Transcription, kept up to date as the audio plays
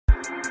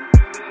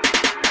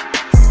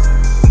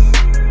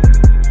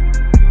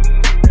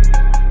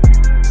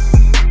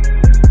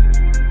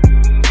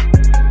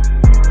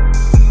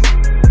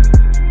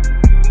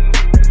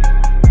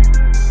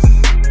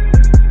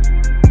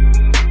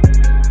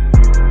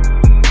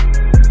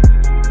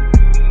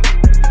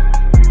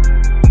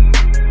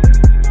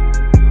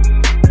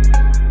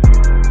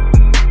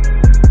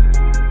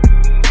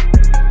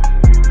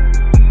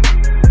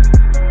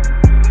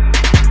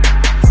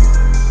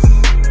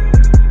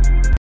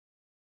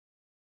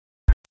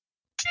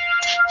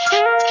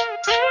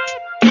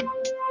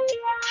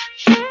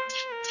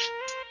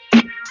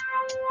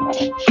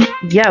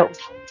Yo,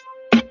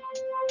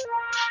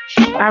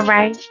 all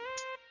right.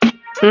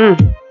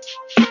 Mm.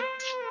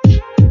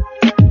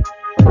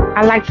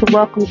 I like to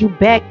welcome you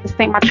back. This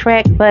ain't my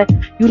track, but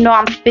you know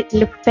I'm spitting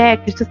the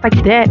fact. It's just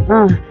like that.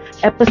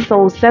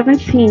 Episode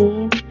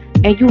 17,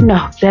 and you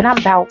know that I'm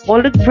about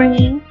all the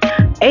green.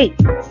 Hey,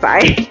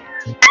 sorry.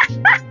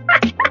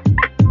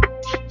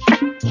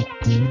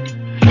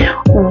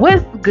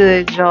 What's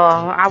good,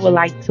 y'all? I would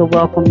like to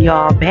welcome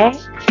y'all back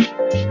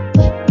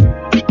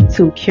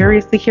to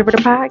Curiously Curious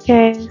the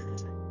podcast.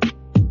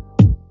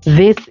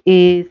 This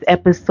is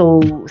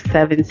episode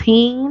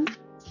 17.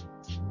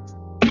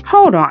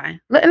 Hold on.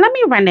 Let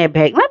me run that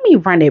back. Let me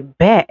run it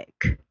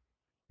back.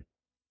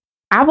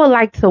 I would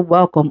like to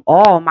welcome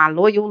all my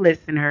loyal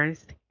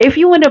listeners. If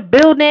you in the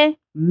building,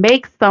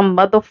 make some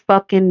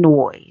motherfucking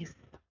noise.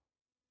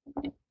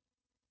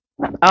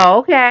 Oh,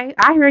 okay.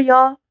 I hear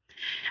y'all.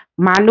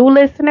 My new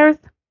listeners,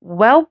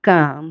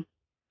 welcome.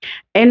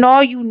 And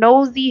all you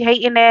nosy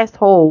hating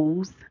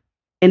assholes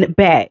in the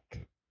back.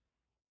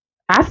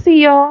 I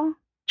see y'all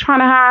trying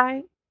to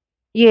hide.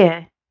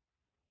 Yeah.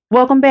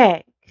 Welcome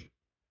back.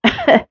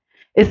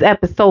 It's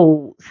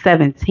episode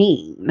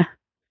 17.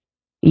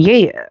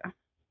 Yeah.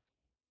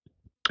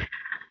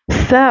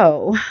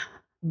 So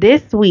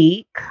this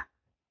week,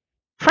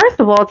 first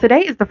of all,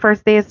 today is the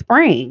first day of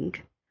spring.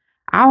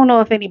 I don't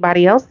know if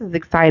anybody else is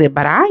excited,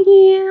 but I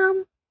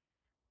am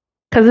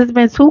because it's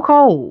been too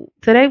cold.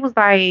 Today was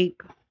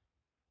like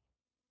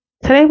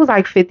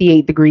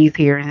 58 degrees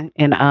here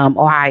in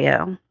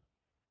Ohio.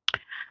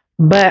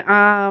 But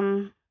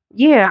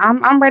yeah,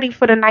 I'm ready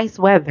for the nice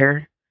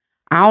weather.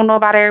 I don't know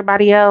about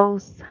everybody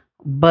else,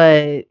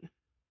 but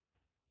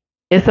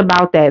it's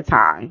about that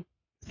time.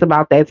 It's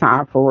about that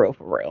time for real,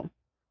 for real.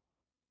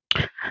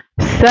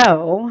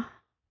 So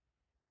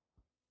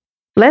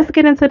let's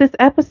get into this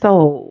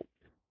episode.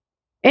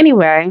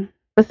 Anyway,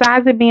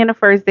 besides it being the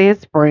first day of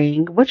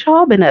spring, what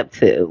y'all been up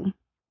to? What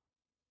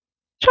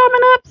y'all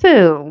been up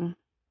to?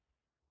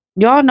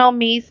 Y'all know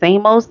me,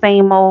 same old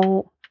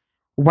work,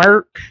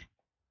 work.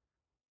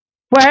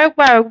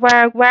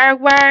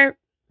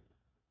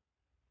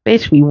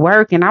 Bitch, we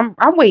working. I'm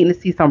waiting to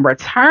see some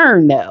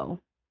return though.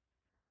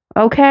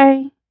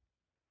 Okay,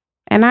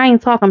 and I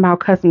ain't talking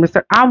about customer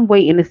service. I'm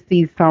waiting to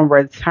see some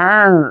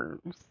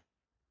returns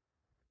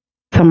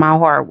to my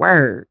hard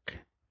work.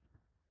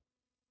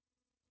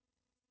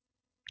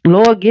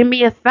 Lord, give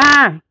me a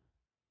sign.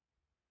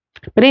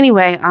 But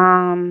anyway,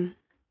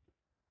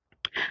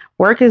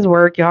 work is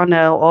work. Y'all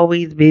know,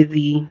 always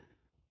busy,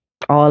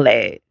 all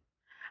that.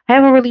 I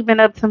haven't really been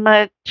up to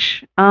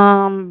much.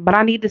 But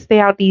I need to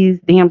stay out these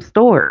damn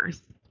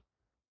stores.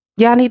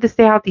 Yeah, I need to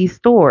stay out these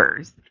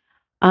stores.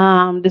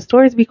 The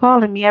stores be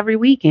calling me every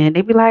weekend.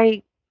 They be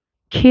like,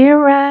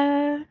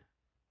 Kira,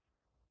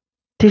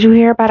 did you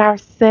hear about our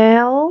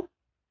sale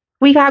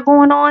we got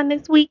going on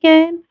this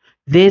weekend?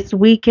 This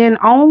weekend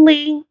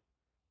only.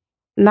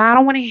 No, I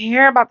don't want to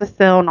hear about the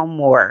sale no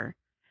more.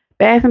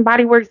 Bath and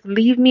Body Works,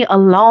 leave me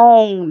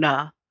alone.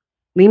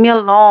 Leave me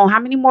alone. How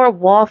many more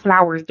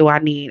wallflowers do I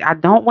need? I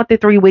don't want the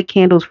 3 wick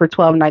candles for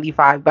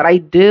 $12.95, but I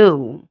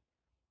do.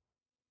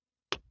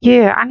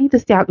 Yeah, I need to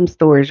stay out them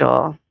stores,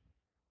 y'all.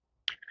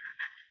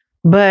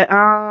 But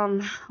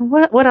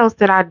what else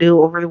did I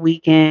do over the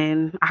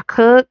weekend? I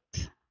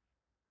cooked.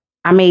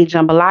 I made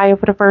jambalaya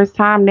for the first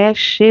time. That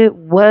shit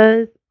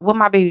was what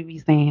my baby be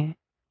saying.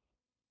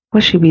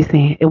 What she be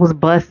saying? It was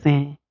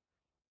busting.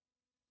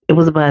 It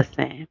was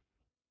busting.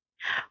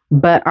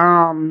 But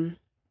in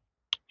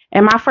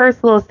my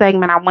first little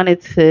segment, I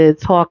wanted to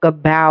talk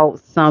about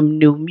some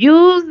new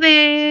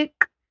music.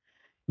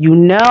 You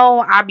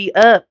know, I be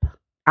up.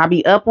 I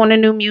be up on the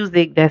new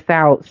music that's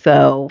out.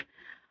 So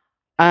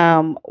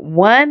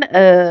one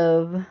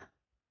of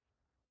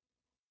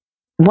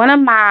one of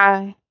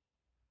my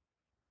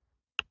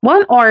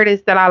one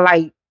artist that I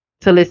like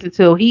to listen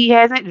to, he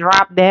hasn't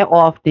dropped that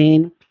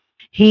often.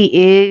 He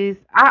is,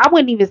 I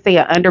wouldn't even say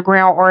an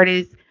underground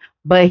artist,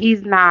 but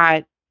he's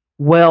not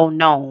well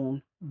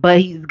known,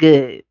 but he's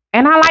good.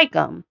 And I like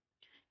him.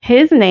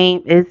 His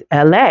name is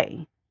LA.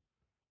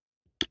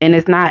 And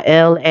it's not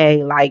LA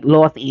like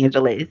Los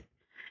Angeles.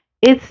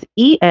 It's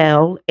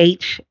ELHAE.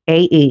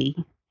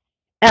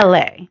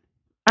 LA.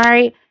 All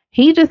right.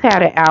 He just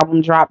had an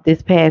album drop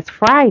this past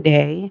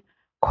Friday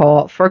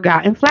called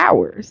Forgotten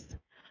Flowers.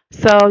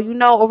 So,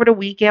 over the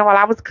weekend while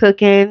I was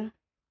cooking,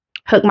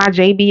 hooked my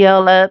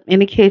JBL up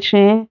in the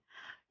kitchen,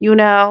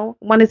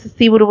 wanted to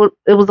see what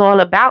it was all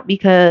about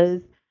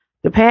because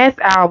the past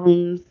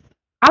albums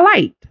I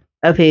liked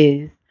of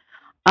his.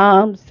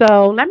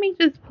 So let me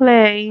just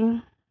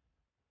play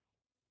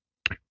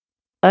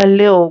a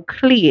little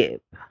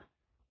clip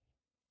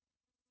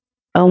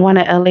of one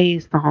of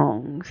LA's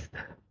songs.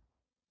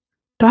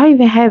 Do I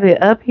even have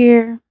it up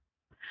here?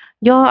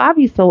 Y'all, I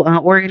be so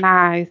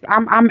unorganized.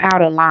 I'm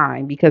out of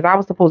line because I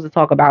was supposed to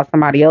talk about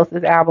somebody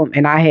else's album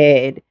and I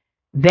had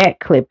that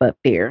clip up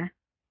there.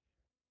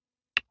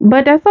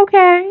 But that's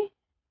okay.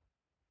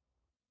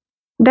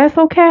 That's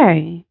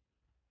okay.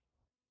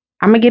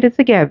 I'm gonna get it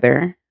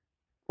together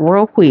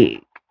real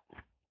quick.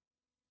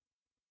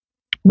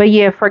 But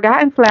yeah,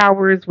 Forgotten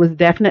Flowers was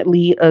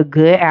definitely a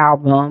good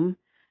album.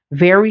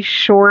 Very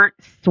short,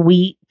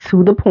 sweet,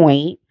 to the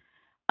point.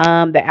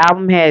 The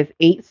album has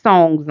 8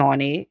 songs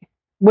on it,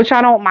 which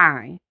I don't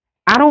mind.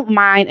 I don't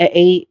mind an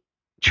 8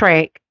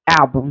 track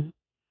album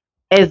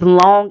as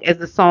long as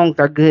the songs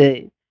are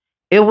good.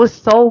 It was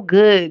so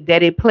good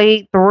that it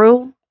played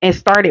through and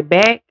started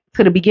back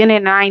to the beginning,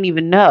 and I didn't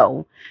even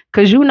know.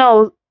 Cause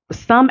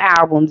some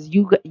albums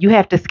you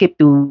have to skip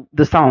through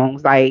the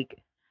songs. Like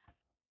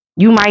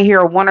you might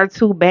hear one or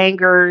two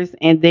bangers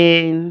and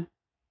then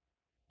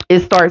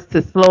it starts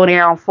to slow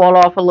down, fall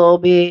off a little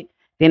bit,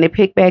 then it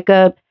pick back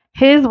up.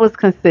 His was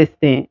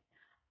consistent.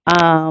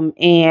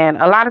 And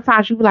a lot of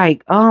times you be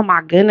like, oh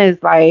my goodness,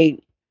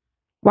 like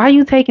why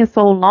you taking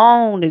so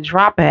long to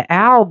drop an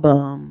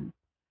album?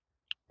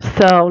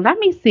 So let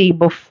me see.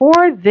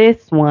 Before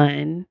this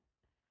one,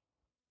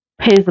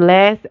 his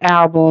last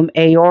album,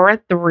 Aora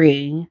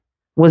 3,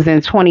 was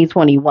in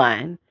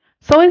 2021.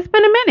 So it's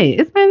been a minute.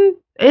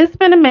 It's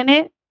been a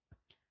minute.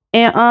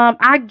 And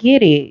I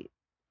get it.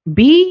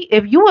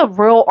 If you a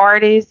real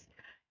artist,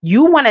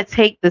 you want to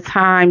take the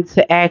time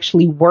to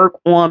actually work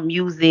on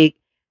music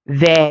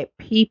that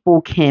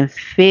people can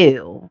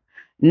feel.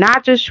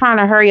 Not just trying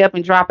to hurry up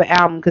and drop an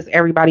album because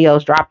everybody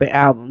else dropping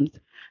albums.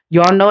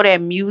 Y'all know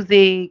that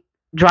music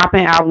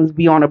dropping albums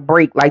be on a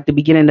break like the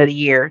beginning of the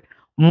year.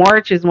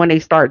 March is when they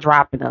start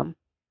dropping them.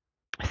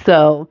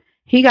 So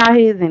he got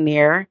his in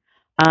there.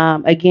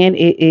 Again,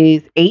 it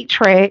is 8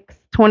 tracks,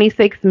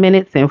 26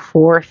 minutes and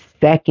 4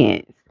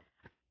 seconds.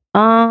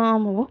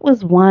 What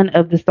was one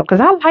of the stuff?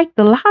 Because I liked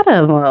a lot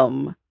of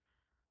them.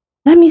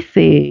 Let me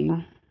see.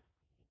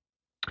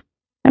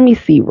 Let me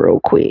see real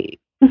quick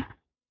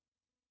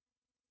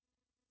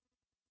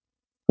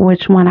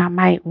which one I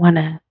might want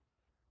to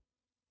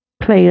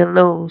play a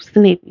little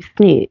snippy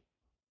snip.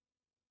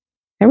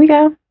 There we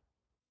go.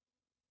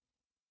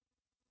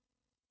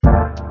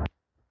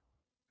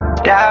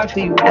 Die for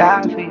you,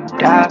 die for you,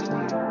 die for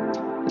you.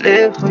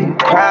 Live for you,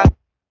 cry.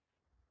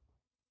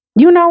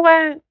 You know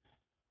what?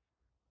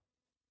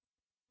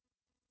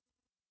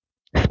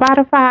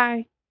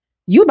 Spotify,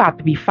 you about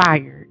to be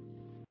fired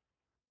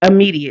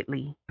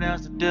immediately.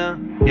 Else to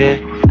do.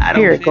 Yeah, I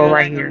don't Here it go feel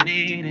right like here. I'm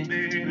needing,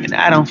 and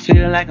I don't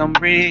feel like I'm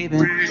breathing.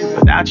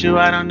 Without you,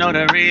 I don't know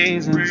the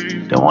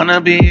reasons. Don't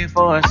wanna be here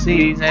for a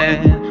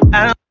season.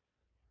 All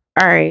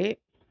right.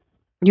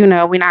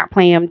 We're not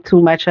playing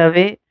too much of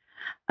it.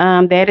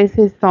 That is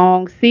his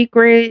song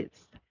Secrets.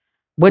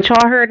 What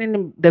y'all heard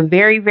in the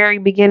very, very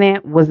beginning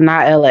was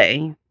not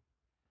LA.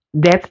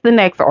 That's the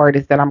next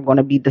artist that I'm going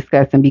to be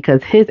discussing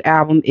because his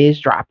album is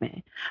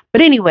dropping.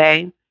 But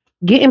anyway,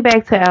 getting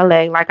back to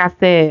LA, like I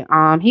said,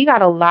 he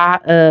got a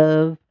lot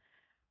of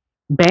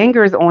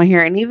bangers on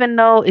here, and even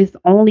though it's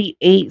only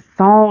 8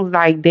 songs,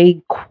 like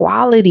they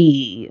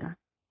quality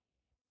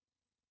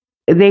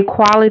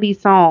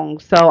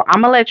songs. So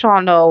I'm gonna let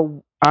y'all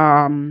know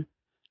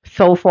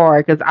so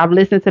far because I've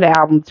listened to the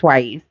album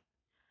twice.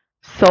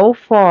 So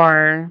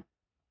far,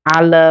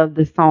 I love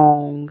the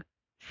song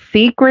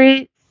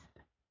Secrets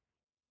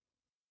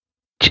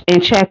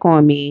and Check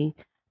on Me.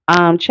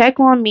 Check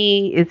on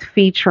Me is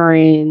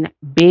featuring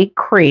Big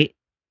Crit.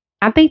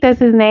 I think that's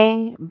his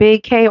name,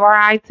 Big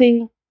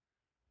Krit.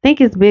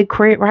 Think it's Big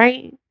Crit,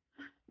 right?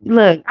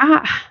 Look,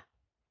 I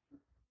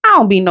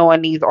don't be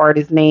knowing these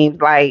artists'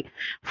 names. Like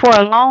for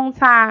a long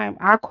time,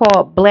 I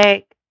called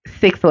Black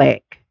Six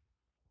Lack,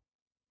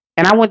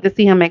 and I went to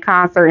see him in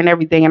concert and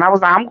everything. And I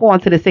was like, I'm going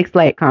to the Six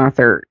Lack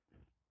concert.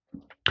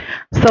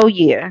 So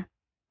yeah,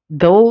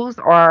 those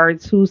are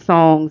 2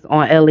 songs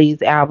on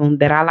Ellie's album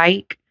that I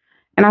like,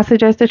 and I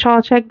suggest that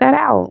y'all check that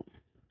out.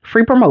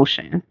 Free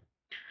promotion.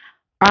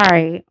 All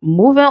right,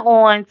 moving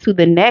on to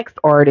the next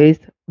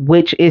artist,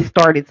 which it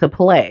started to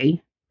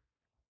play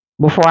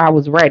before I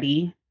was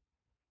ready.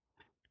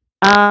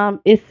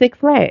 It's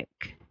Six Lack,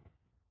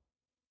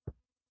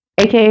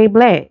 aka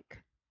Black,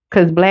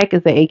 because Black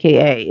is an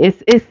AKA.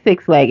 It's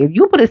Six Lack. If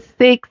you put a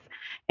six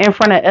in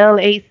front of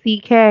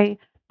LACK,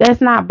 that's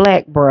not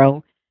Black,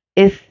 bro.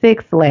 It's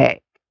Six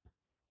Lack,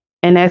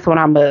 and that's what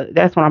I'm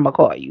gonna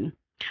call you.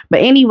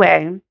 But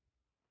anyway,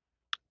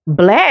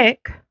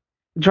 Black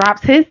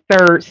drops his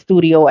third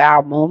studio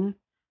album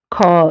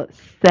called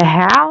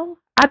Sahal,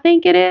 I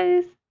think it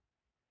is.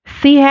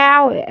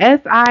 Sihal,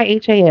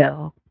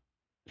 Sihal.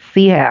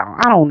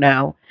 Sihal. I don't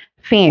know.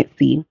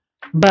 Fancy.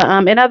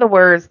 But in other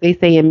words, they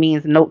say it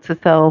means note to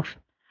self.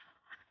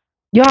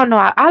 Y'all know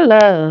I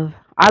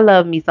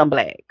love me some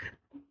Black.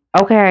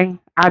 Okay,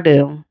 I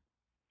do.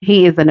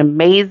 He is an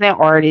amazing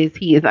artist.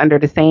 He is under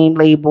the same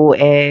label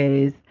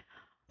as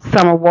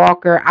Summer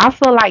Walker. I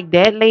feel like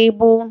that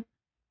label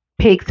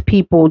picks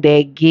people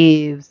that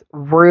gives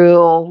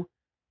real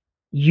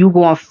you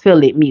gonna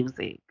feel it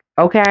music.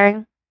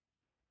 Okay.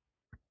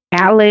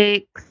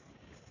 Alex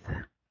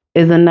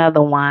is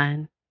another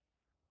one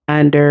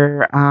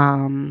under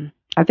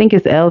I think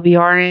it's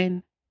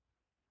LVRN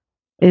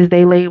is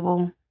they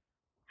label.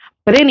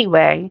 But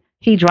anyway,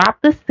 he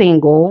dropped a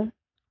single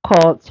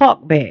called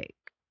Talk Back.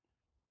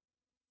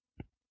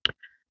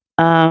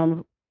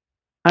 Um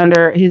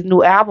under his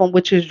new album,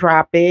 which is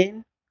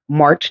dropping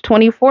March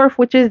 24th,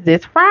 which is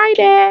this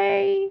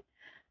Friday.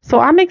 So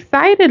I'm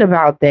excited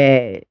about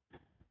that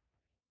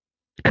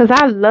because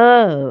I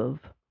love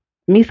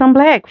me some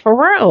Black for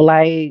real.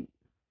 Like,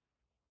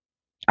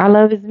 I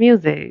love his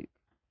music.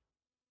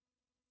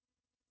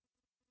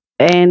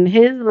 And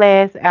his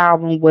last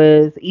album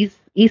was East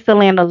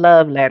Atlanta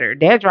Love Letter.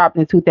 That dropped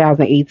in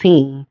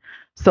 2018.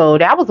 So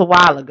that was a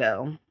while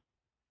ago.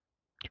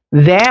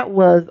 That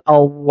was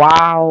a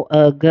while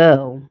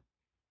ago.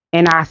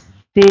 And I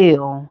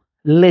still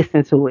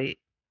listen to it.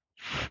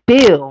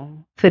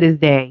 Still to this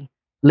day,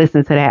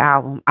 listen to that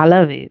album. I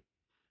love it.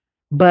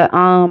 But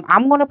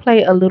I'm gonna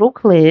play a little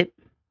clip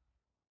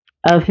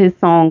of his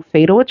song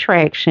Fatal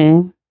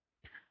Attraction,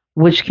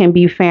 which can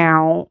be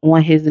found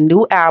on his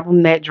new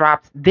album that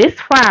drops this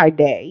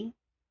Friday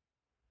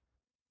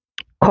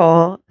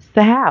called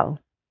Sahel.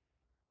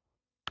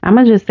 I'm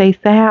gonna just say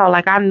Sahel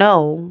like I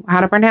know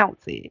how to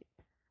pronounce it.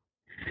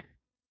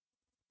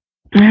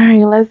 All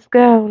right, let's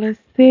go. Let's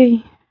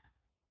see.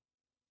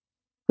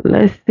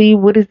 Let's see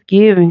what it's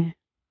giving.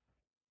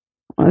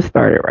 Let's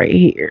start it right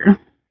here.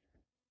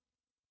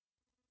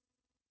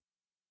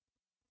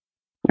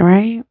 All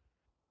right.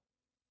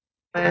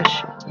 That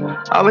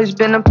shit. Always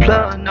been a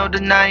plug, no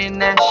denying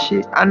that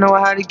shit. I know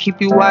how to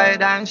keep you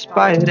wired, I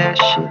inspire that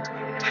shit.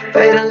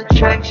 Fatal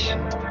attraction.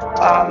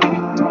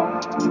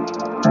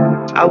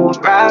 I will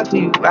ride for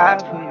you,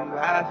 ride for you,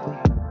 ride for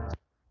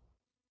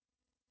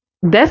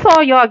you. That's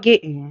all y'all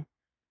getting.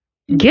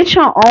 Get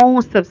your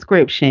own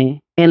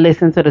subscription and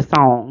listen to the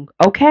song.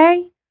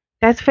 Okay?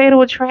 That's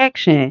Fatal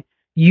Attraction.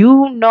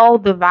 You know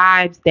the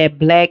vibes that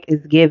Black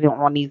is giving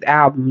on these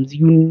albums.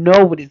 You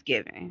know what it's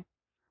giving.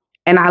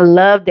 And I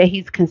love that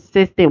he's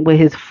consistent with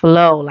his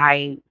flow.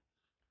 Like,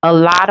 a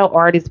lot of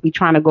artists be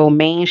trying to go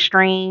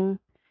mainstream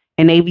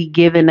and they be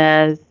giving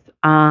us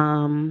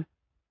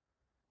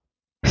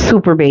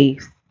super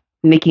bass,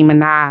 Nicki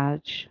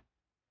Minaj,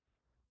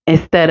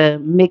 instead of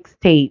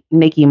mixtape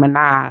Nicki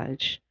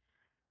Minaj.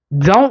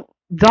 Don't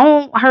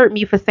hurt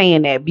me for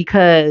saying that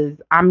because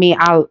I mean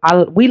I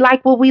we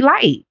like what we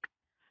like,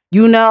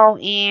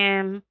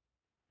 and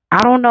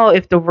I don't know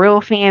if the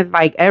real fans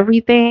like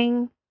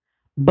everything,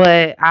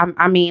 but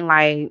I mean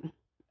like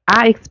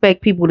I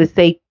expect people to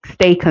stay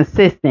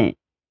consistent,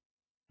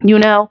 you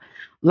know,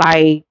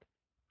 like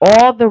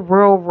all the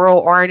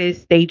real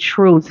artists stay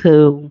true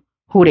to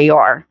who they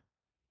are.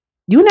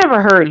 You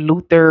never heard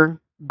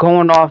Luther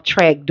going off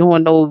track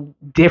doing those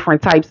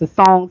different types of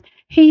songs.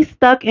 He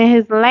stuck in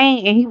his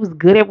lane and he was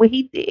good at what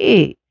he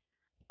did.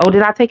 Oh,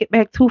 did I take it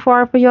back too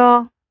far for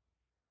y'all?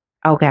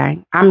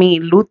 Okay. I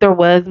mean, Luther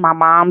was my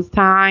mom's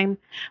time,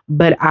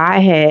 but I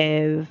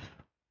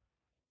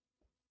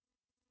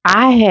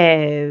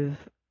have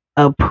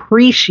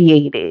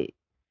appreciated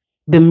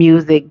the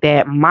music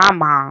that my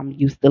mom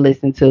used to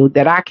listen to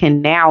that I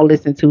can now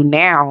listen to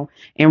now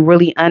and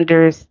really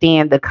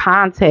understand the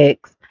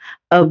context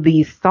of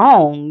these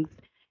songs,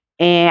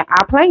 and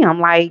I play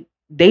them like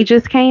they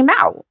just came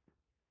out.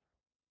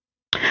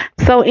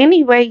 So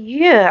anyway,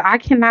 yeah, I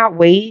cannot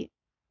wait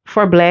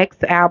for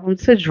Black's album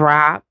to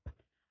drop.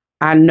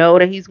 I know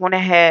that he's going to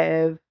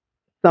have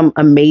some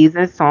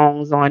amazing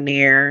songs on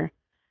there.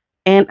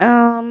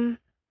 And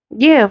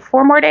yeah,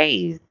 4 more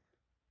days.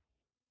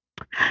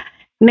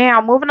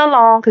 Now, moving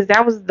along cuz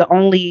that was the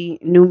only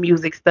new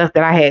music stuff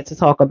that I had to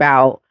talk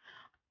about.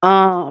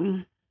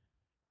 Um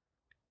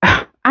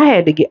I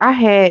had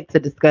to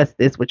discuss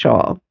this with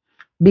y'all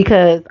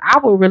because I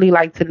would really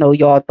like to know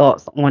y'all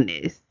thoughts on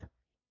this.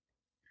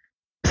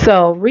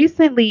 So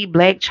recently,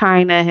 Black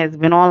China has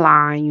been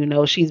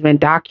online. She's been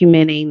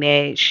documenting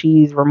that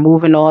she's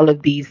removing all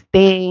of these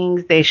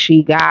things that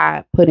she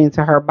got put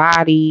into her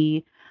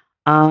body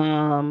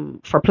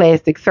for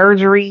plastic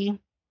surgery.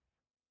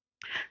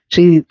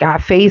 She's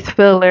got face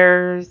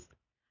fillers,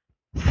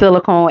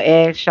 silicone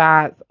ass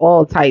shots,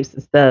 all types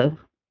of stuff.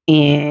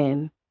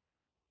 And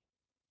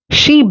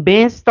she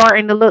been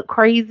starting to look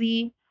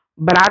crazy,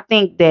 but I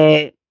think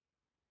that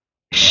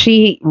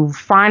she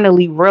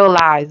finally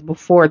realized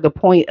before the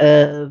point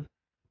of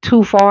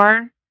too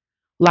far,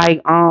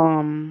 like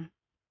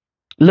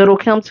Little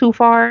Kim too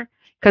far,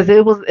 because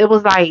it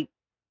was like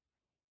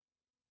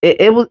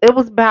it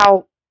was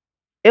about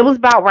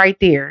right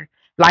there.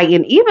 Like,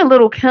 and even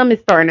Little Kim is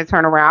starting to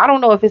turn around. I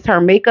don't know if it's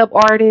her makeup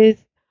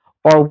artist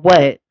or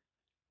what,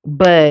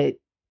 but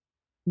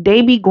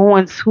they be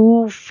going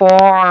too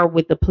far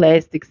with the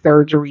plastic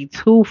surgery,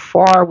 too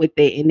far with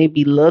it, and they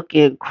be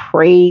looking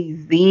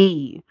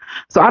crazy.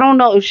 So I don't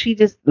know if she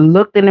just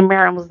looked in the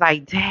mirror and was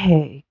like,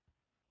 dang,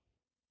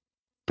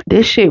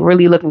 this shit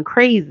really looking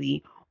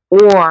crazy.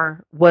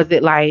 Or was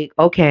it like,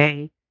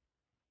 okay,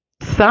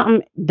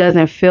 something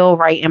doesn't feel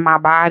right in my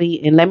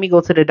body and let me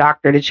go to the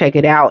doctor to check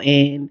it out.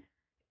 And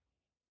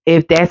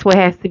if that's what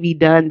has to be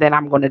done, then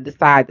I'm going to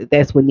decide that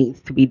that's what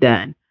needs to be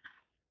done.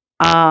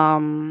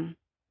 Um,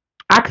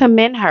 I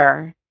commend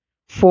her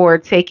for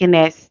taking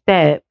that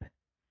step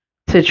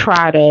to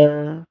try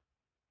to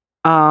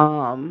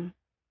um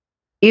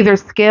either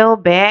scale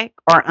back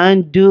or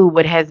undo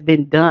what has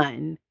been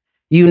done,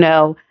 you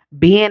know,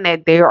 being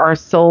that there are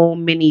so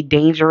many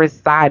dangerous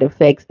side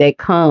effects that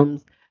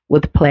comes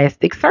with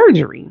plastic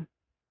surgery.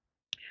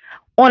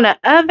 On the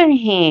other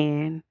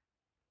hand,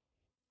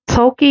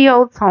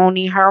 Tokyo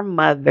Tony, her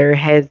mother,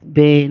 has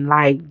been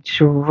like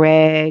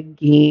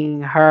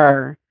dragging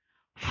her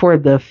for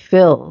the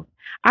filth.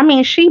 I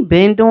mean, she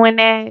been doing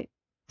that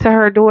to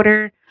her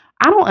daughter.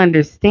 I don't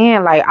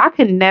understand. Like, I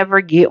could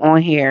never get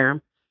on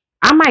here.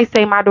 I might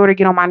say my daughter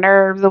get on my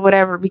nerves or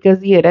whatever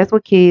because yeah, that's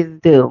what kids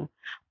do.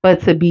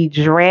 But to be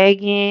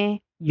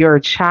dragging your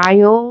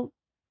child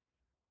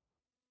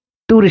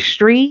through the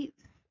streets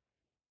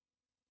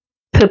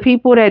to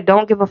people that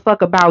don't give a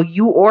fuck about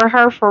you or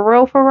her for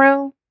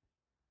real,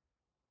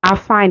 I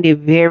find it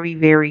very,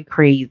 very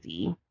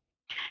crazy.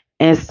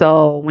 And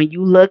so when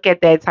you look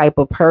at that type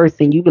of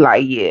person, you be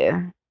like,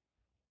 yeah,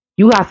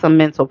 you got some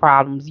mental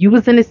problems. You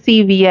was in a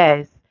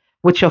CVS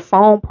with your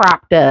phone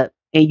propped up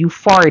and you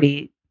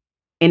farted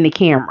in the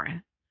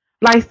camera.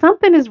 Like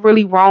something is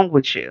really wrong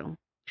with you.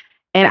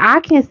 And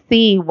I can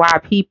see why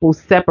people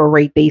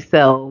separate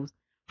themselves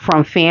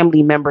from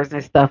family members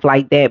and stuff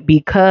like that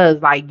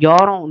because like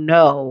y'all don't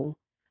know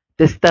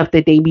the stuff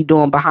that they be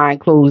doing behind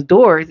closed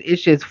doors.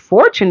 It's just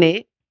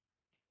fortunate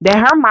that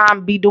her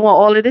mom be doing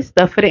all of this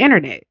stuff for the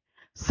internet.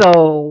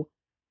 So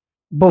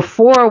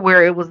before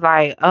where it was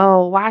like,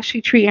 oh, why is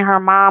she treating her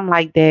mom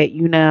like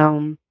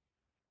that?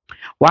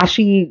 Why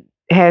she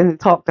hasn't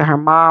talked to her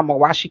mom or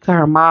why she cut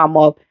her mom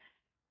off.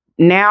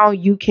 Now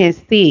you can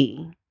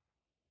see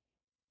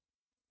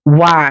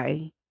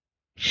why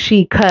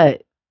she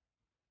cut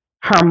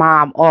her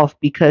mom off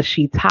because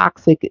she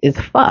toxic as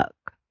fuck.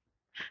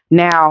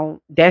 Now,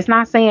 that's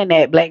not saying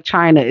that Black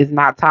China is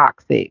not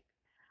toxic,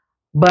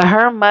 but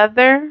her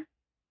mother,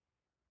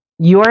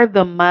 you're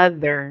the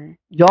mother.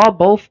 Y'all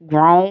both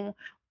grown,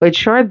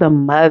 but you're the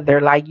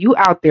mother. Like you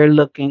out there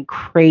looking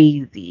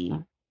crazy.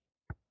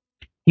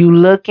 You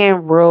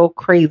looking real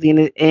crazy,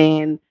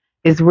 and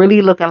it's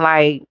really looking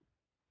like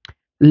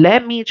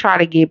let me try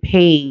to get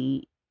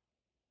paid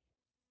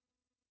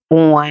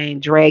on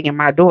dragging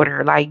my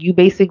daughter. Like you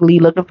basically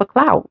looking for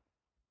clout,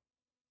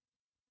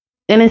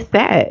 and it's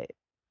sad.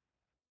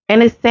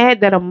 And it's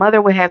sad that a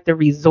mother would have to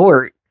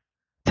resort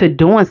to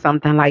doing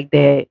something like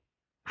that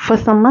for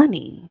some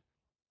money.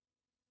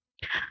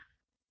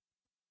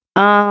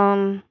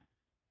 Um,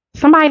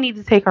 Somebody needs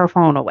to take her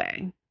phone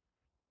away.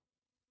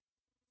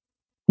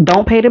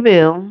 Don't pay the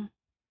bill.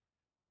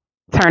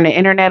 Turn the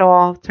internet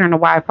off. Turn the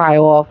Wi-Fi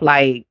off.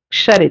 Like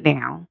shut it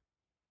down.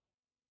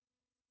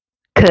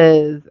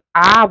 Cause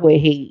I would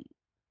hate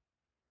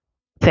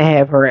to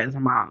have her as a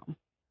mom.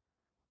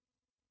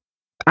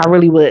 I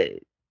really would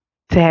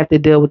to have to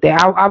deal with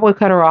that. I would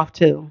cut her off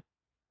too.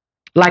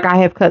 Like I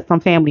have cut some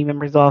family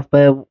members off,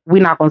 but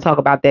we're not going to talk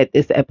about that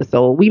this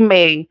episode. We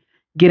may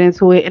get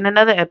into it in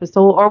another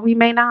episode, or we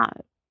may not.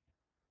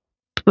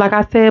 Like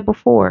I said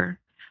before,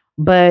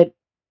 but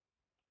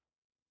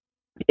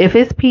if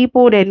it's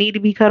people that need to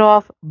be cut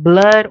off,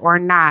 blood or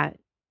not,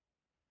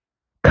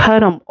 cut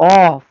them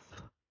off.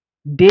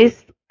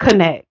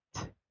 Disconnect.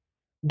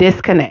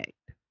 Disconnect.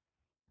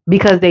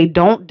 Because they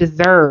don't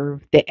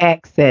deserve the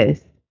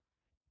access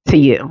to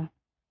you.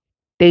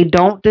 They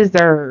don't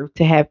deserve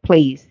to have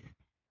place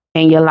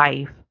in your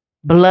life,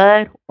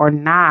 blood or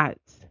not.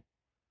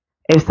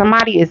 If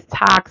somebody is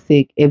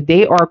toxic, if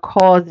they are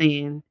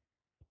causing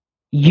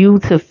you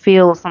to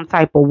feel some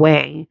type of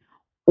way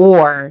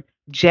or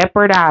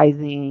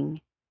jeopardizing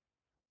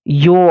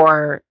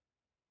your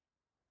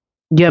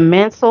your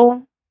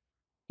mental,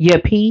 your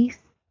peace,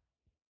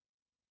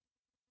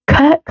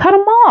 cut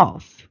them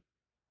off.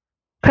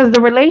 Cuz the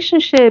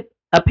relationship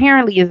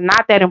apparently is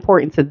not that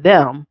important to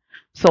them.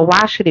 So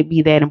why should it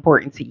be that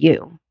important to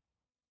you?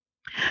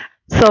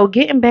 So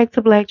getting back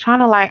to Black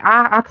China, like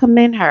I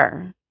commend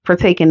her for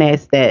taking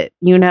that step.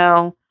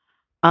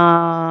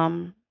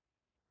 Um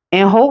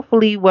and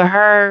hopefully with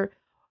her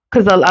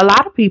because a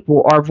lot of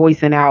people are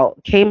voicing out.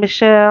 K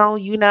Michelle,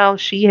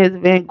 she has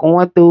been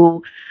going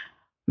through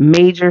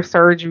major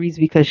surgeries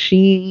because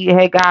she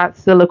had got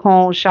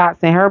silicone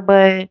shots in her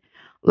butt.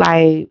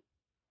 Like,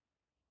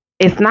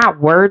 it's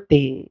not worth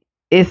it.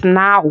 It's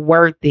not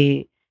worth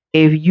it.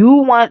 If you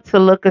want to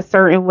look a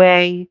certain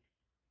way,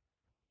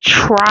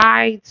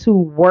 try to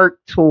work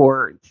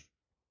towards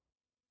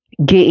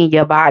getting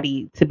your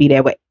body to be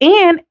that way.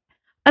 And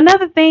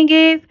another thing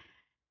is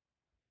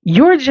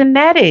your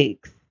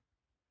genetics.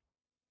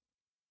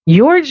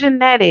 Your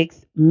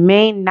genetics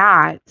may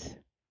not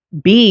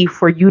be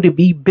for you to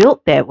be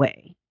built that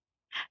way.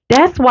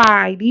 That's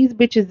why these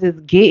bitches is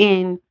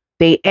getting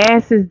their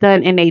asses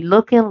done and they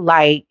looking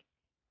like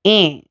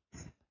ants.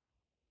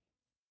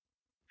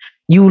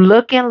 You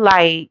looking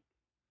like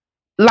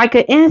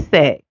an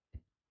insect.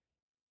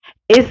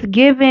 It's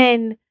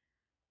giving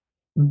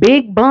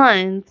big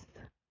buns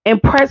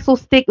and pretzel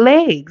stick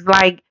legs.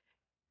 Like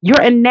your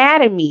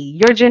anatomy,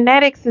 your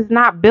genetics is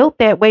not built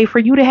that way for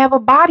you to have a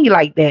body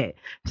like that.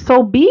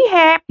 So be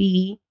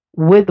happy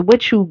with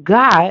what you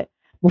got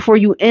before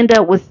you end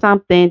up with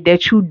something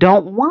that you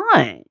don't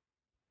want.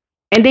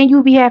 And then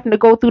you be having to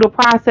go through the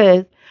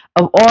process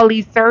of all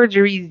these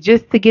surgeries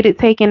just to get it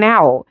taken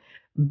out.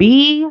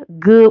 Be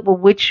good with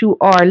what you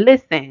are.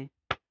 Listen,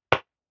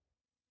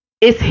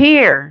 it's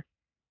here.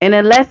 And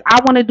unless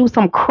I want to do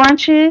some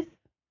crunches,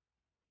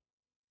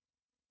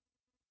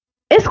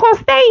 it's going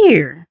to stay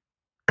here.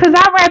 Because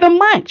I'd rather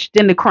munch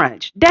than to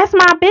crunch. That's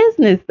my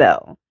business,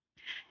 though.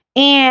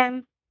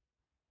 And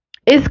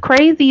it's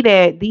crazy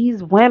that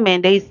these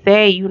women, they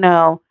say,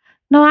 no,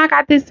 I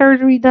got this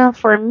surgery done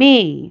for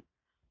me.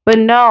 But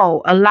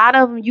no, a lot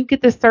of them, you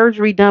get the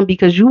surgery done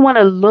because you want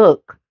to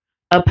look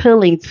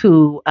appealing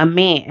to a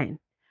man,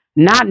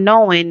 not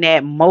knowing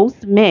that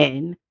most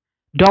men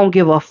don't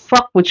give a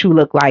fuck what you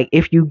look like.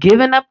 If you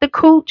giving up the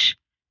cooch,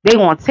 they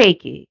gonna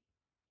take it.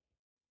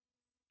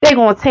 They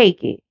gonna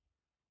take it,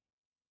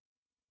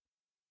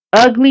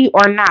 ugly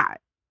or not.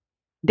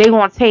 They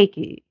gonna take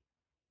it.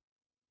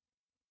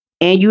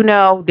 And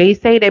they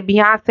say that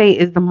Beyonce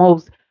is the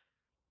most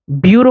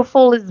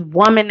beautifulest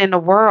woman in the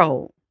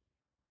world,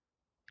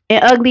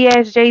 and ugly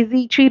ass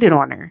Jay-Z cheated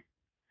on her.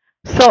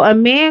 So a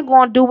man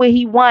gonna do what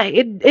he want.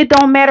 It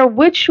don't matter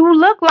what you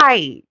look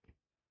like.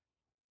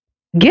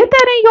 Get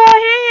that in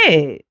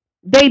your head.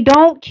 They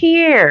don't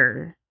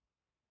care.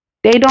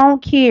 They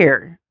don't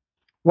care.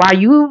 While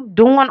you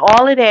doing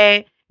all of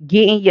that,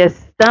 getting your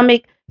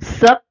stomach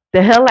sucked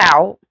the hell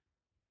out,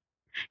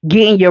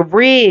 getting your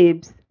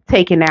ribs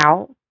taken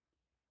out,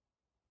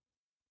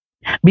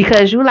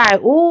 because you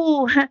like,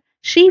 ooh,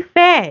 she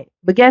fat.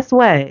 But guess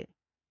what?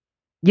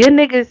 Your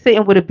niggas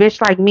sitting with a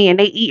bitch like me and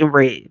they eating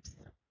ribs.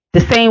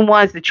 The same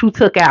ones that you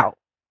took out.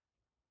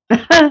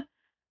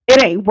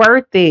 It ain't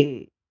worth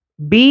it.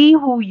 Be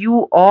who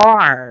you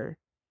are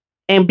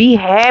and be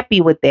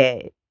happy with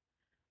that.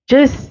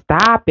 Just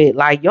stop it.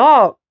 Like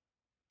y'all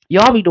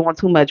be doing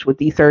too much with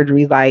these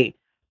surgeries. Like,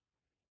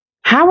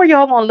 how are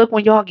y'all gonna look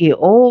when y'all get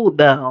old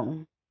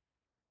though?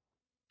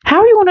 How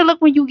are you gonna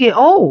look when you get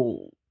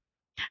old?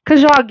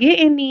 Cause y'all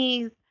getting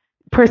these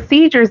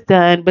procedures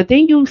done, but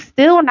then you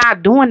still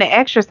not doing the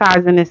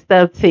exercising and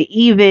stuff to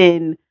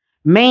even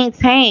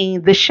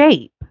maintain the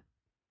shape.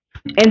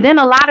 And then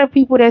a lot of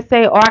people that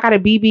say, "Oh, I got a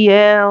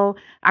BBL,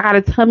 I got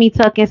a tummy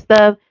tuck and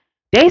stuff,"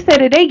 they say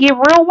that they get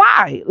real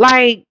wide.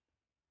 Like,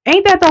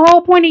 ain't that the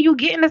whole point of you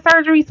getting the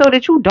surgery so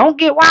that you don't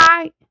get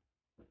wide?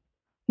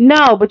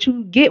 No, but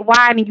you get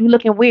wide and you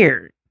looking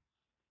weird.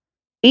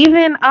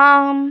 Even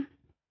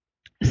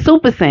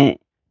Super Scent,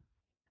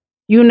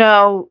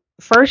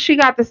 first she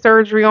got the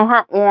surgery on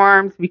her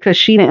arms because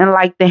she didn't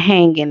like the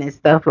hanging and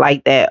stuff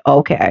like that.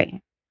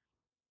 Okay.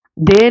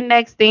 Then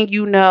next thing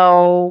you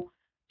know,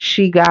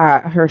 she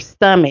got her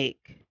stomach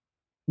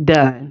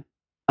done.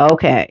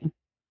 Okay.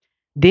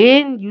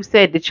 Then you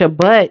said that your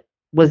butt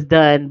was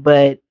done,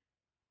 but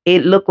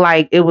it looked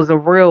like it was a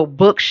real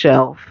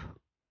bookshelf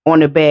on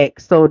the back.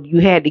 So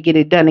you had to get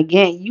it done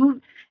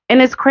again.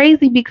 And it's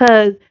crazy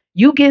because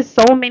you get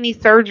so many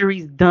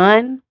surgeries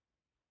done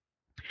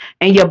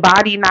and your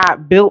body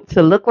not built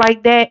to look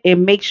like that, it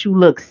makes you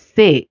look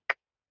sick.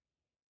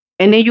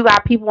 And then you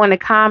got people in the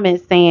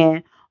comments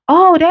saying,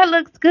 "Oh, that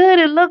looks good.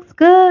 It looks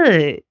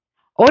good."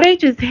 Or they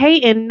just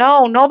hating.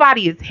 No,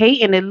 nobody is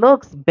hating. It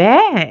looks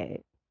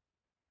bad.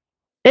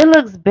 It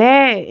looks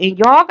bad. And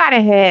y'all got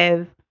to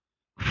have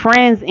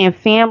friends and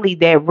family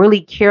that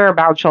really care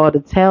about y'all to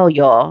tell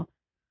y'all,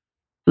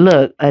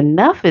 look,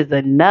 enough is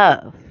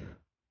enough.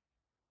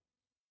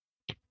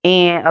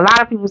 And a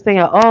lot of people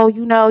saying, oh,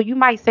 you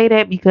might say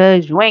that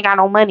because you ain't got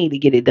no money to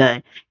get it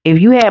done. If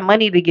you had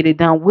money to get it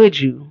done, would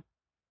you?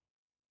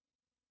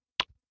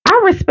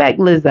 I respect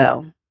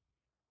Lizzo.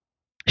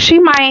 She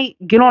might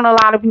get on a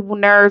lot of people's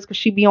nerves because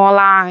she be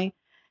online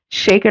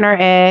shaking her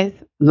ass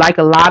like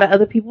a lot of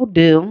other people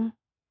do,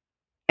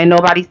 and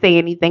nobody say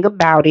anything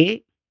about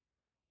it.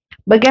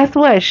 But guess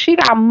what? She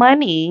got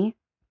money,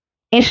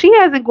 and she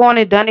hasn't gone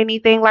and done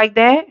anything like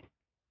that.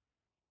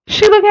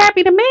 She look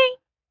happy to me.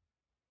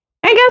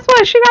 And guess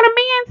what? She got a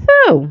man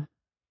too.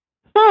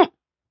 Hmm.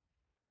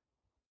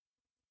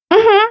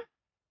 Mm-hmm.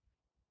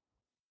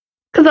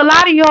 Cause a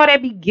lot of y'all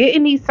that be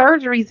getting these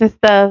surgeries and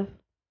stuff,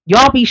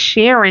 y'all be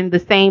sharing the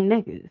same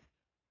niggas.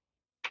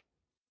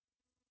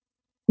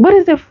 What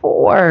is it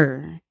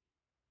for?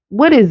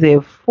 What is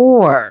it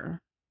for?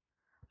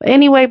 But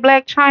anyway,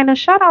 Black China,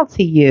 shout out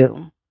to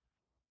you.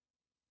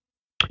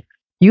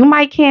 You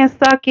might can't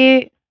suck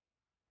it,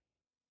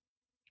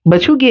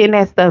 but you getting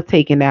that stuff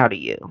taken out of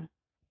you.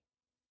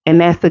 And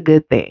that's a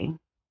good thing.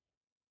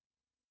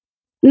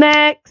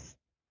 Next.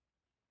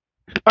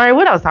 All right,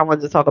 what else I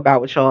wanted to talk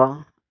about with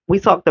y'all? We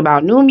talked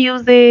about new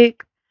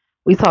music.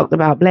 We talked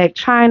about Black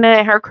China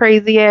and her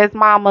crazy ass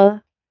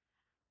mama.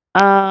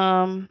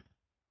 Um,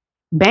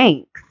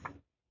 Banks.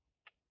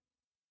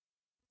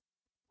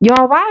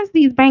 Y'all, why is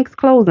these banks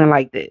closing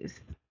like this?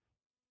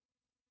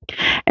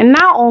 And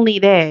not only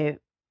that,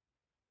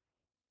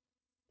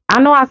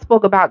 I know I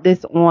spoke about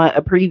this on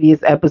a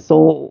previous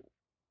episode,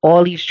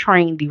 all these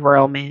train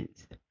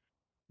derailments.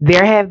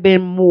 There have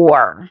been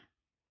more.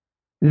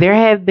 There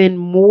have been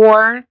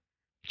more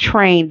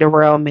train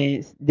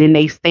derailments than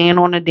they stand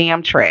on a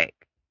damn track.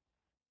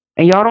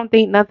 And y'all don't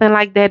think nothing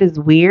like that is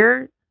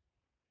weird?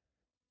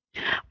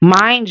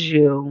 Mind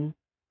you,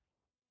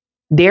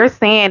 they're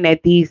saying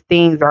that these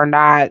things are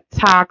not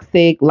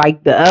toxic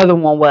like the other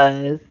one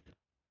was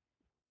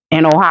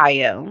in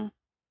Ohio.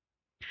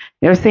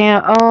 They're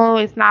saying, oh,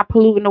 it's not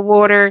polluting the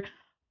water.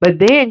 But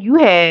then you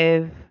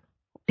have,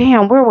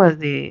 damn, where was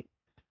it?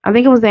 I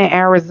think it was in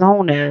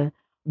Arizona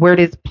where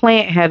this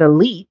plant had a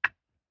leak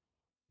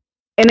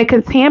and it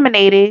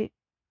contaminated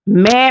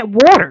mad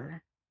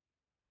water.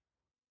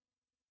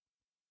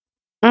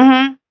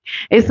 hmm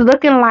It's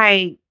looking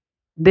like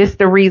this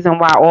the reason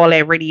why all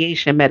that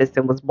radiation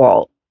medicine was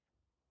bought,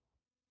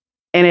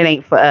 and it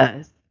ain't for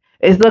us.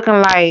 It's looking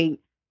like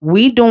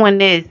we doing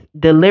this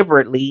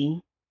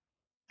deliberately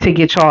to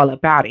get y'all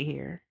up out of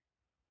here.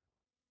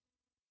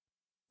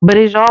 But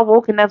is y'all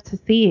woke enough to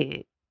see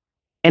it?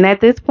 And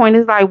at this point,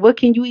 it's like, what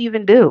can you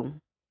even do?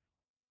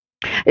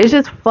 It's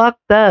just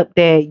fucked up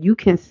that you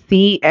can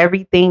see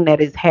everything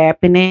that is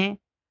happening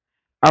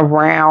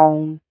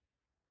around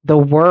the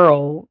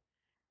world,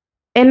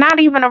 and not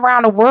even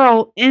around the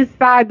world,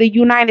 inside the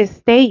United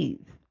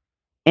States.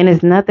 And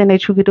there's nothing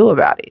that you could do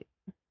about it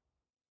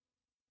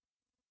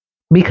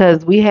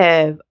because we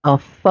have a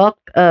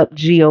fucked up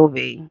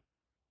GOV.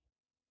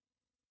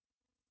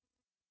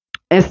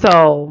 And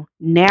so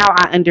now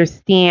I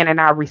understand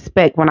and I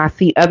respect when I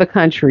see other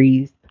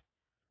countries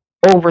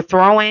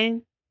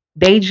overthrowing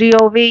they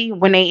GOV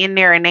when they in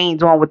there and they ain't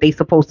doing what they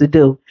supposed to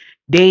do.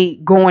 They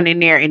going in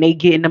there and they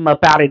getting them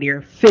up out of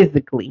there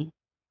physically.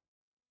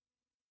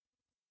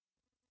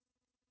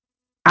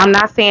 I'm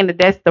not saying that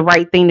that's the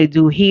right thing to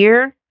do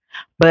here,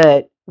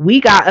 but we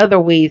got other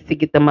ways to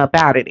get them up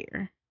out of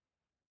there.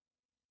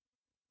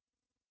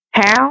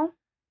 How?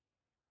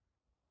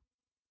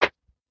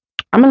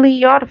 I'm gonna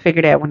leave y'all to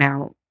figure that one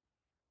out.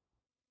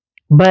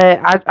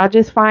 But I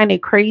just find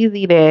it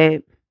crazy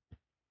that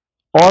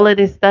all of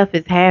this stuff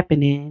is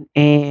happening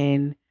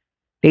and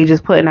they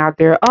just putting out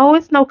there, oh,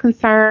 it's no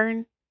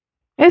concern.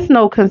 It's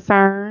no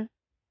concern.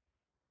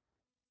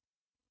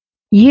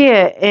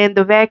 Yeah, and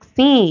the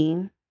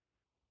vaccine,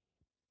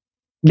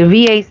 the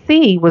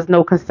VAC was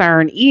no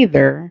concern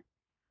either.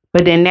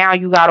 But then now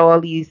you got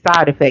all these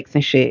side effects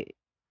and shit.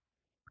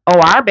 Oh,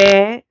 our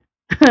bad.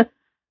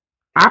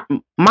 I,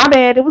 my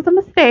bad. It was a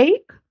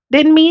mistake.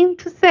 Didn't mean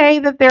to say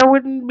that there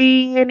wouldn't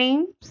be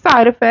any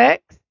side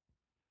effects.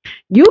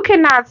 You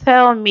cannot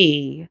tell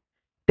me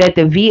that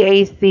the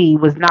VAC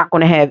was not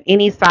going to have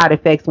any side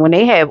effects when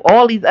they have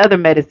all these other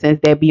medicines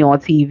that be on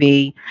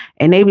TV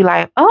and they be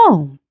like,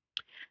 oh,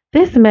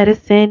 this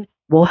medicine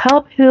will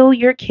help heal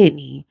your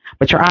kidney,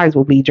 but your eyes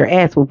will bleed, your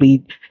ass will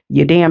bleed,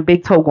 your damn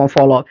big toe gonna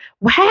fall off.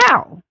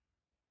 How?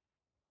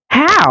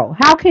 How?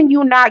 How can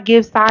you not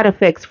give side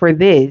effects for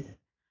this,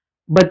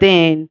 but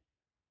then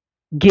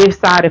give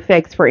side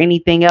effects for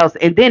anything else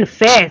and then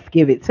fast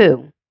give it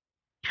too?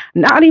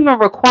 Not even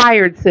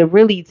required to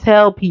really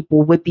tell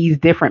people what these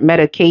different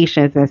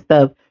medications and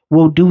stuff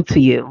will do to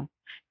you.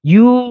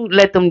 You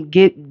let them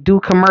do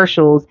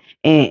commercials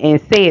and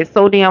say it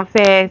so damn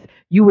fast,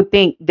 you would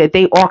think that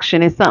they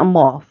auctioning something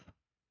off.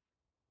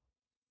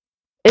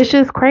 It's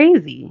just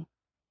crazy.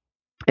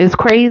 It's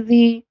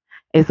crazy.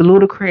 It's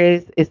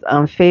ludicrous. It's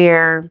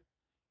unfair.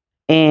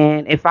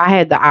 And if I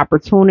had the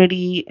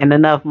opportunity and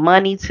enough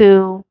money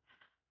to,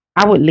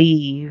 I would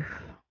leave.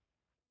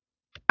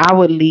 I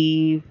would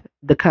leave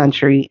the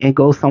country and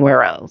go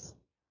somewhere else.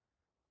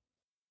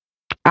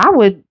 I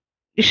would,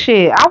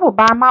 shit, I would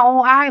buy my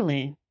own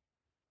island.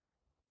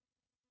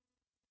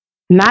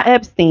 Not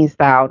Epstein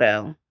style,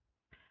 though.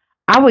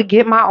 I would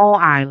get my own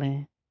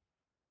island.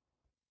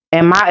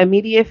 And my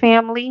immediate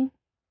family,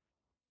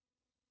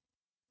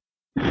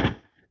 I'm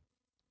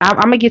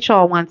going to get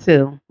y'all one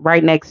too,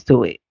 right next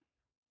to it.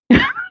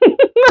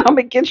 I'm going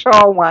to get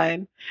y'all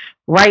one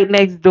right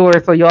next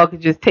door so y'all can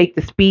just take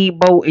the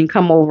speedboat and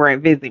come over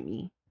and visit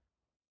me.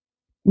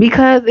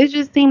 Because it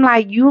just seemed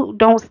like you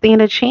don't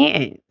stand a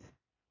chance.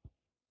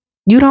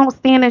 You don't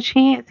stand a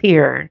chance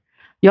here.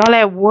 Y'all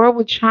at war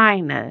with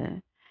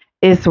China.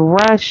 It's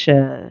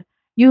Russia.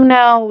 You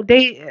know,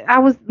 I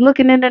was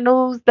looking in the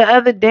news the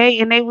other day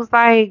and they was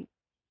like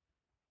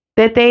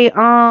that they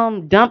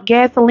dumped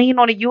gasoline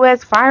on a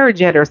US fire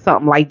jet or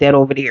something like that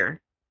over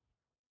there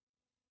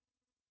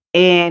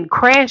and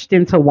crashed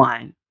into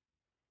one.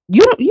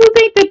 You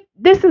think that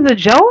this is a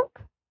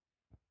joke?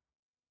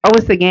 Oh,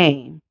 it's a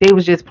game. They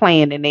was just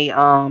playing and they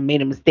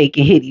made a mistake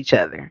and hit each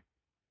other.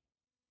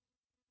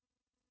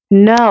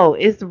 No,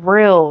 it's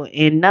real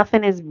and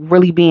nothing is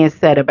really being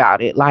said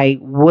about it. Like,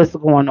 what's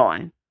going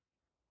on?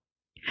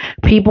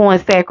 People in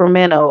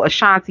Sacramento,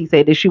 Ashanti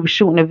said that she was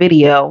shooting a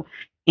video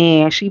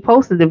and she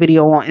posted the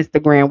video on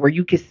Instagram where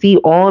you could see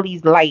all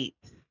these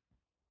lights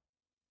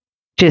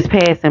just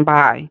passing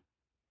by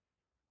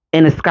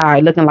in the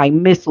sky looking like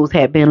missiles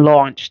had been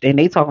launched. And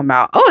they talking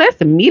about, oh,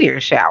 that's a meteor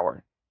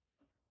shower.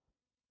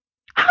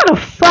 How the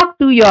fuck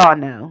do y'all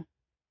know?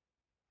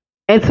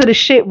 Until the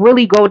shit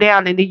really go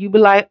down and then you be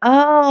like,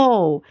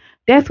 oh,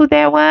 that's what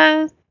that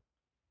was?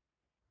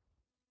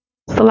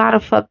 It's a lot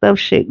of fucked up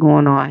shit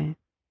going on.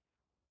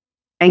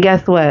 And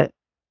guess what?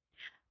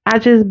 I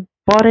just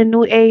bought a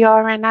new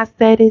AR and I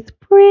said it's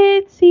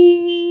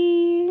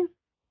pretty.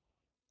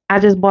 I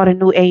just bought a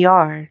new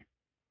AR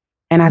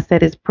and I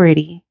said it's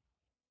pretty.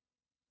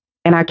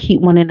 And I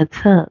keep one in the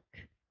tuck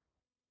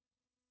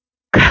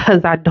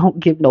because I don't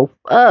give no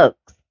fucks.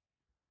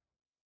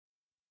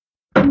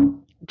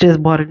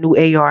 Just bought a new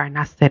AR and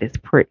I said it's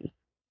pretty.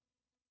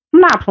 I'm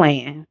not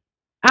playing.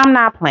 I'm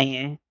not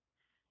playing.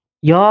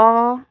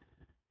 Y'all,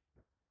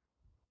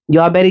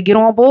 y'all better get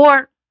on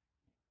board.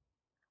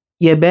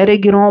 You better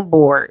get on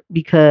board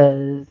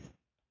because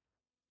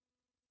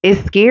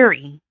it's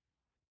scary.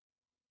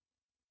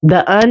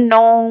 The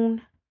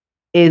unknown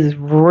is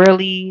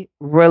really,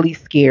 really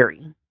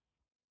scary.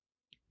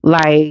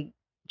 Like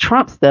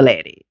Trump's still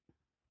at it.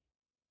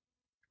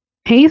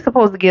 He's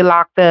supposed to get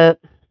locked up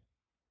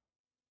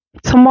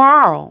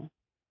tomorrow.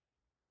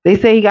 They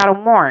say he got a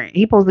warrant.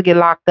 He's supposed to get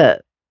locked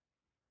up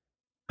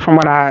from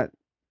what I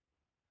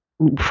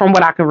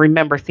can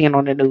remember seeing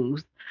on the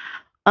news.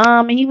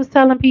 And he was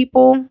telling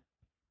people,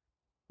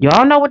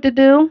 y'all know what to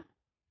do.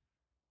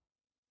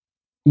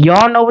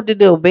 Y'all know what to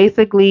do.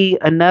 Basically,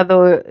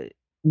 another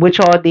what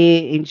y'all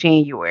did in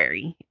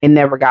January and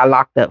never got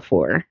locked up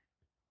for.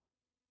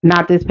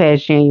 Not this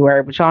past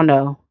January, but y'all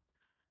know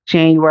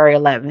January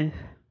 11th.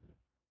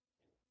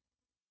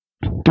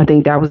 I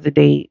think that was the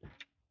date.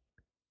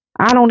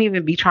 I don't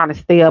even be trying to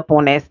stay up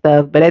on that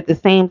stuff, but at the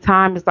same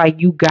time, it's like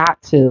you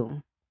got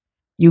to.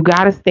 You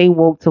got to stay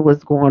woke to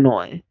what's going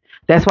on.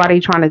 That's why they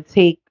trying to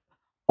take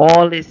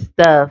all this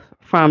stuff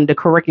from the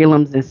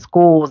curriculums in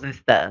schools and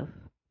stuff.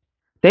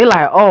 They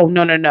like, oh,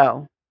 no, no,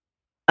 no.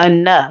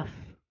 Enough.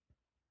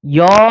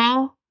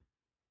 Y'all,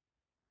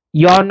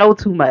 y'all know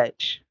too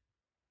much.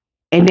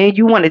 And then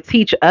you want to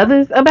teach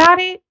others about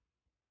it?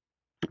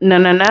 No,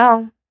 no,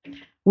 no.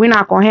 We're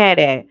not going to have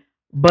that.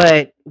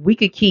 But we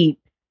could keep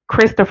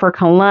Christopher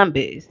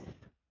Columbus.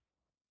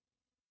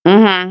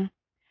 Mm-hmm.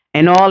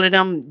 And all of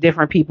them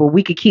different people.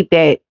 We could keep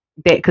that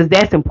because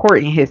that's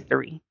important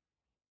history.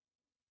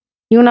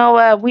 You know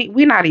what?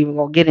 We're not even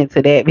going to get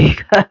into that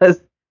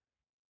because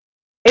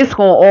it's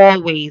going to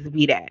always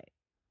be that.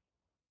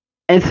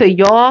 Until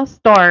y'all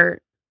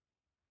start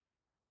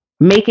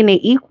making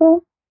it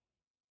equal,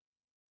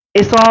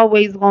 it's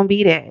always going to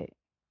be that.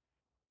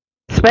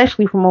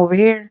 Especially from over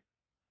here.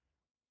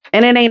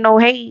 And it ain't no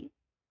hate.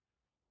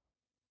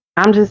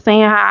 I'm just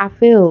saying how I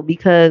feel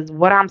because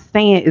what I'm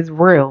saying is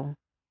real.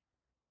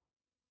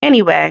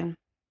 Anyway,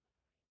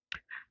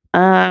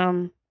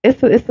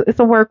 it's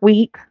a work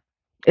week.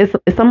 It's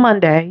a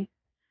Monday,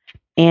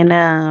 and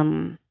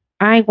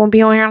I ain't gonna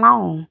be on here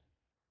long.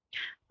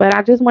 But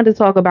I just want to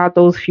talk about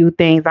those few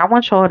things. I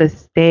want y'all to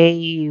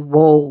stay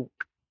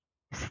woke,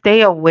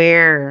 stay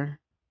aware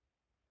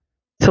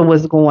to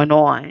what's going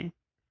on,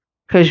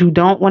 because you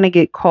don't want to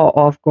get caught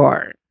off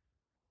guard.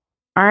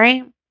 All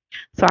right.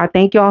 So I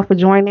thank y'all for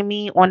joining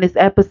me on this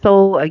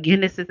episode.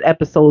 Again, this is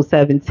episode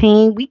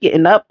 17. We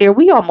getting up there.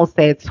 We almost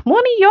said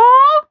 20,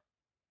 y'all.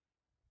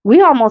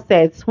 We almost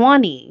said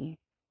 20.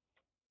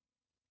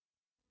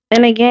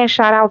 And again,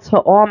 shout out to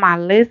all my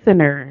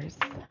listeners.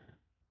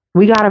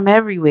 We got them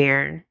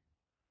everywhere.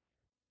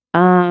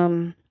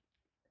 Um,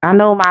 I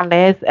know my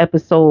last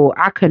episode,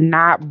 I could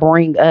not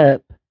bring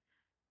up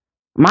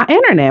my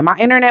internet. My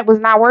internet was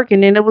not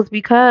working, and it was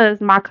because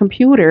my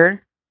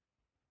computer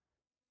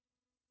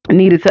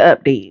needed to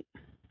update.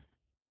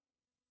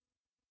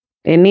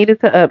 It needed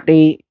to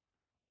update,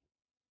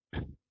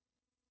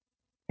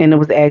 and it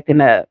was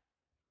acting up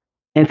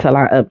until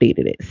I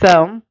updated it.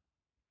 So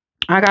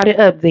I got it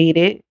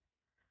updated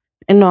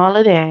and all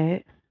of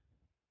that.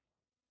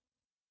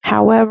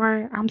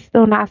 However, I'm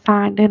still not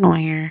signed in on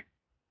here.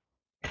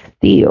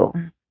 Still.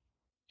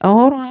 Oh,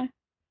 hold on.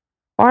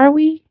 Are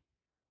we?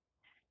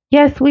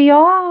 Yes, we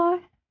are.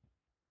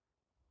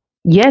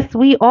 Yes,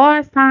 we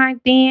are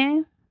signed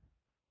in.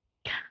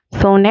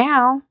 So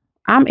now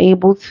I'm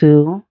able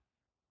to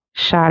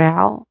shout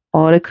out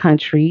all the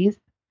countries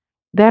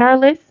that are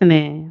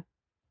listening.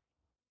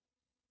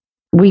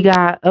 We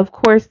got, of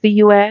course, the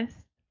US.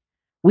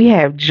 We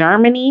have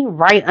Germany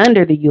right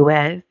under the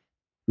US,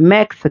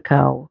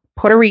 Mexico,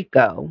 Puerto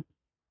Rico,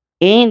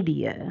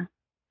 India,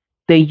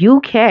 the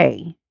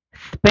UK,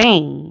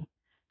 Spain,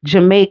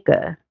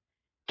 Jamaica,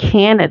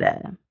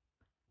 Canada,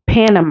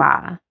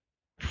 Panama,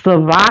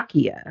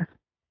 Slovakia,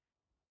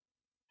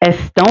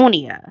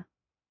 Estonia,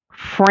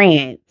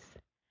 France,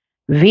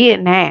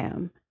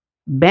 Vietnam,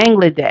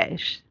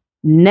 Bangladesh,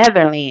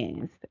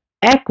 Netherlands,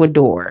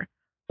 Ecuador,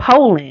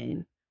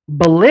 Poland,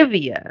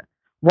 Bolivia,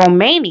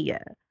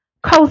 Romania,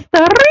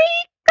 Costa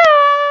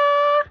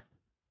Rica,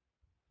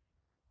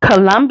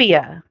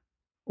 Colombia,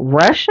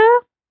 Russia.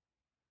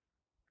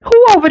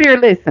 Who over there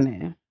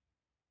listening?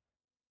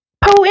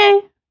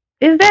 Putin?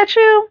 Is that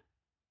you?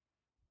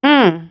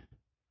 Mm.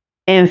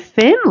 In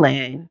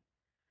Finland.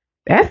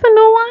 That's a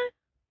new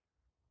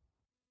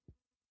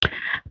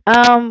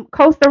one.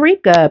 Costa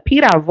Rica,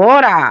 Pira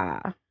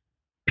Vora,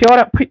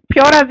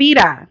 Pura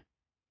Vida.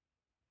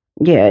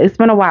 Yeah, it's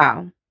been a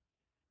while.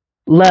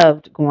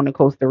 Loved going to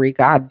Costa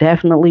Rica. I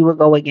definitely would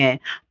go again.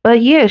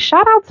 But yeah,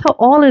 shout out to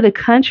all of the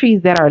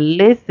countries that are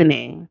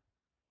listening.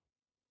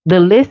 The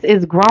list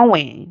is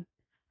growing.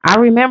 I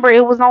remember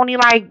it was only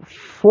like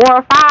 4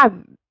 or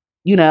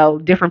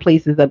 5, different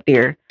places up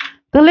there.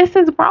 The list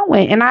is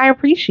growing and I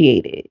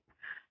appreciate it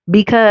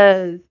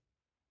because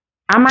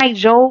I might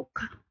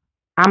joke,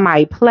 I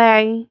might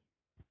play,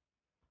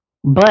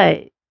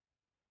 but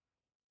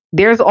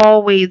there's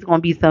always going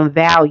to be some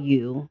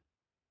value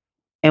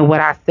in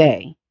what I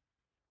say.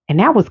 And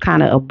that was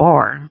kind of a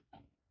bar.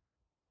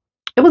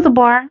 It was a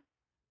bar.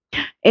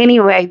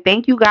 Anyway,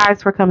 thank you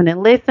guys for coming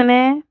and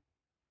listening.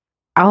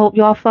 I hope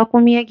y'all fuck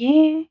with me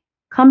again.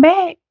 Come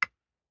back.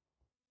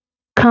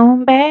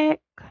 Come back.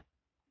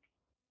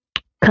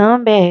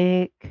 Come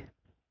back.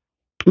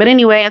 But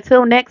anyway,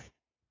 until next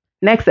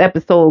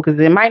episode, because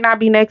it might not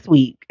be next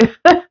week.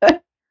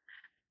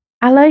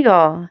 I love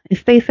y'all and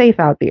stay safe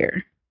out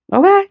there.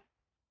 Okay?